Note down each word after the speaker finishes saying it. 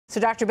So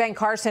Dr. Ben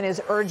Carson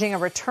is urging a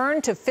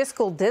return to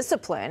fiscal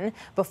discipline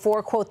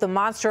before, quote, the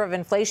monster of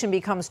inflation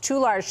becomes too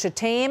large to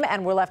tame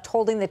and we're left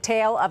holding the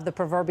tail of the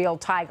proverbial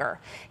tiger.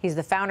 He's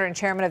the founder and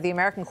chairman of the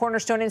American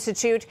Cornerstone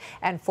Institute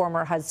and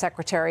former HUD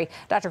secretary.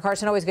 Dr.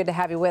 Carson, always good to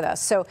have you with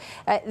us. So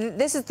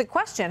this is the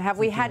question. Have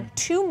we had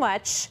too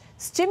much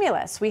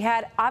stimulus? We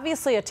had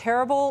obviously a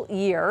terrible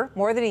year,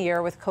 more than a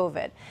year, with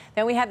COVID.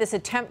 Then we had this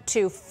attempt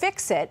to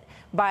fix it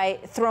by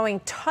throwing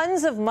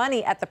tons of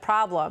money at the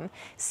problem,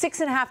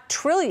 $6.5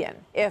 trillion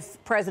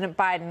if President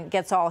Biden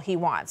gets all he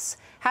wants.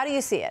 How do you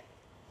see it?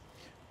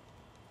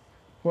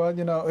 Well,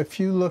 you know, if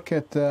you look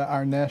at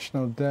our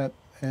national debt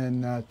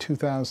in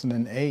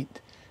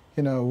 2008,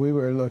 you know, we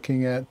were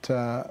looking at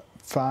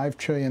 $5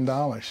 trillion.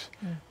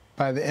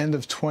 By the end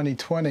of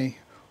 2020,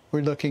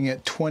 we're looking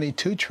at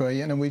 $22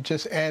 trillion, and we've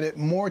just added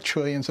more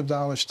trillions of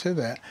dollars to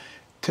that.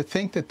 To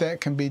think that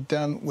that can be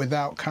done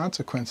without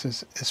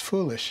consequences is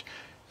foolish.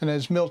 And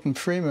as Milton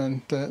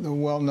Friedman, the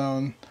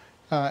well-known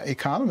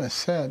economist,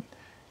 said,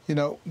 you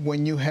know,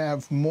 when you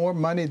have more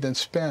money than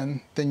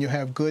spend, than you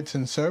have goods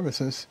and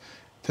services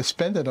to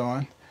spend it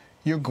on,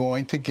 you're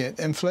going to get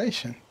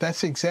inflation.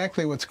 That's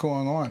exactly what's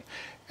going on.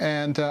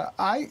 And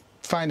I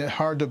find it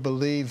hard to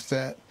believe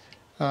that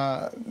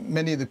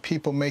many of the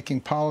people making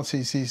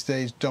policies these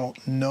days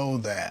don't know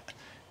that.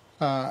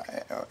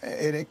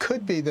 And it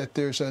could be that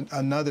there's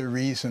another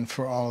reason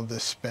for all of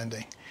this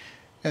spending,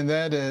 and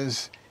that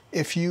is,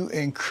 if you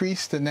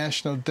increase the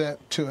national debt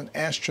to an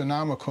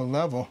astronomical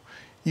level,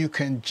 you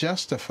can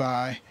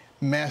justify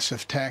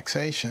massive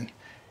taxation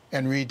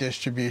and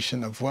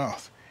redistribution of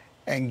wealth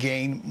and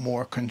gain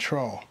more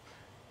control.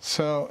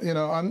 So, you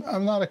know,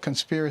 I'm not a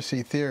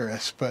conspiracy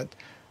theorist, but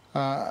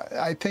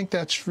I think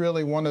that's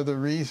really one of the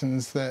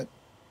reasons that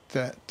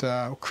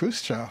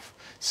Khrushchev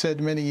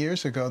said many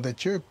years ago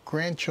that your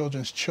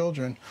grandchildren's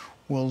children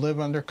will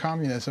live under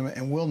communism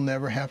and will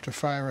never have to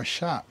fire a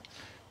shot,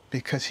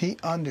 because he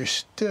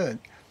understood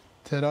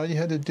that all you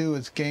had to do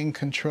was gain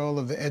control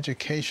of the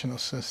educational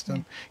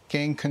system,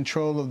 gain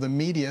control of the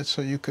media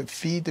so you could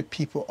feed the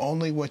people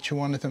only what you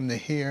wanted them to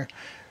hear,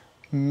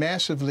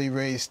 massively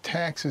raise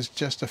taxes,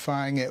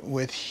 justifying it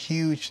with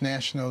huge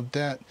national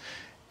debt,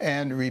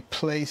 and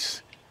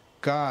replace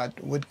God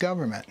with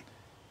government.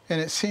 And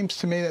it seems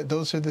to me that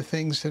those are the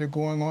things that are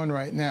going on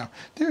right now.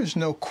 There is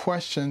no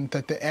question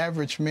that the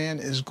average man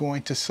is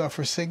going to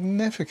suffer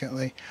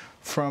significantly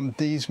from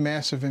these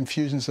massive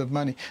infusions of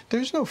money.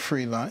 There's no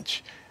free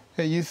lunch.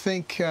 You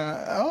think,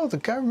 oh, the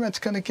government's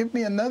going to give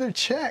me another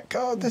check.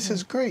 Oh, this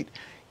is great.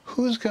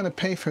 Who's going to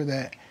pay for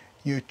that?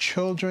 Your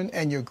children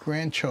and your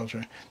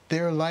grandchildren.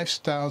 Their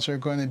lifestyles are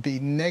going to be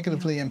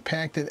negatively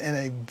impacted in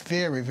a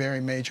very, very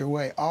major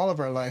way. All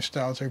of our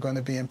lifestyles are going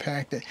to be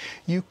impacted.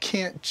 You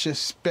can't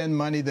just spend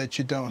money that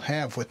you don't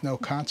have with no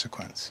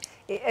consequence.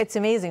 It's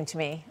amazing to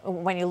me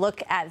when you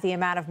look at the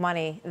amount of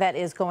money that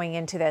is going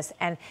into this,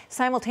 and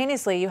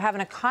simultaneously you have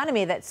an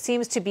economy that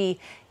seems to be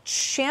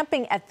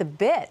champing at the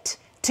bit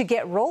to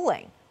get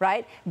rolling,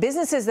 right?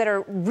 Businesses that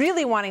are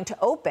really wanting to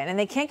open, and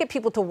they can't get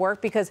people to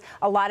work because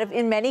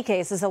in many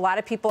cases, a lot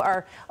of people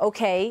are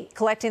okay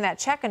collecting that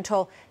check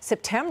until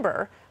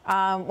September,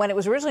 when it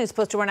was originally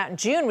supposed to run out in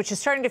June, which is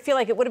starting to feel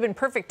like it would have been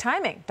perfect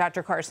timing,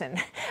 Dr. Carson,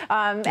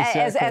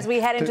 exactly. as we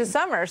head into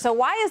summer. So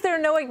why is there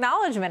no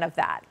acknowledgement of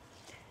that?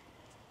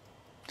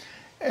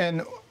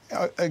 And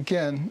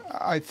again,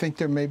 I think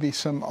there may be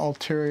some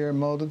ulterior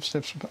motives.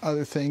 There's some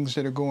other things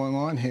that are going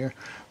on here.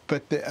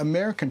 But the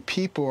American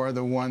people are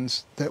the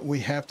ones that we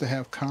have to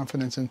have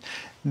confidence in.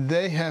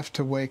 They have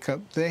to wake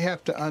up. They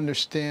have to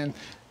understand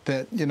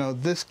that, you know,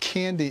 this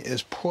candy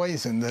is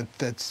poison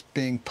that's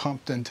being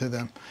pumped into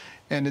them.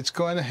 And it's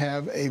going to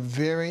have a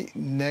very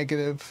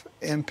negative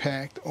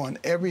impact on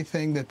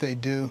everything that they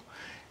do.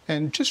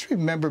 And just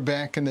remember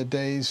back in the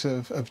days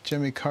of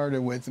Jimmy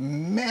Carter with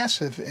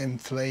massive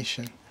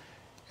inflation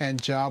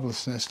and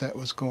joblessness that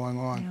was going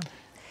on.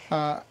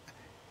 Yeah.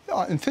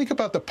 And think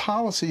about the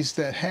policies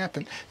that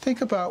happened.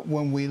 Think about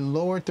when we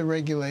lowered the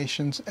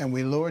regulations and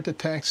we lowered the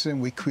taxes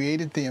and we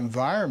created the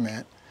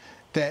environment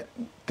that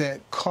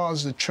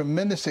caused a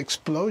tremendous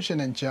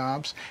explosion in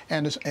jobs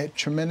and a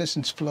tremendous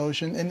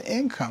explosion in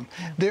income.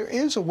 Yeah. There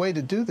is a way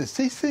to do this.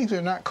 These things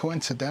are not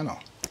coincidental.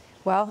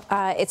 Well,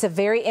 it's a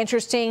very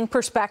interesting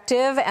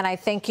perspective, and I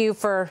thank you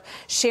for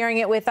sharing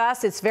it with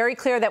us. It's very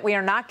clear that we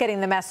are not getting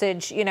the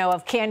message, you know,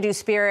 of can-do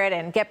spirit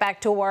and get back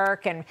to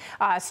work and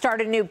start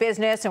a new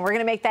business, and we're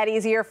going to make that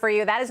easier for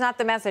you. That is not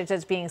the message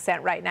that's being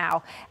sent right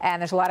now, and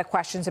there's a lot of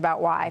questions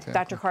about why. Exactly.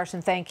 Dr.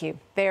 Carson, thank you.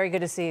 Very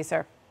good to see you,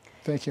 sir.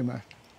 Thank you, Matt.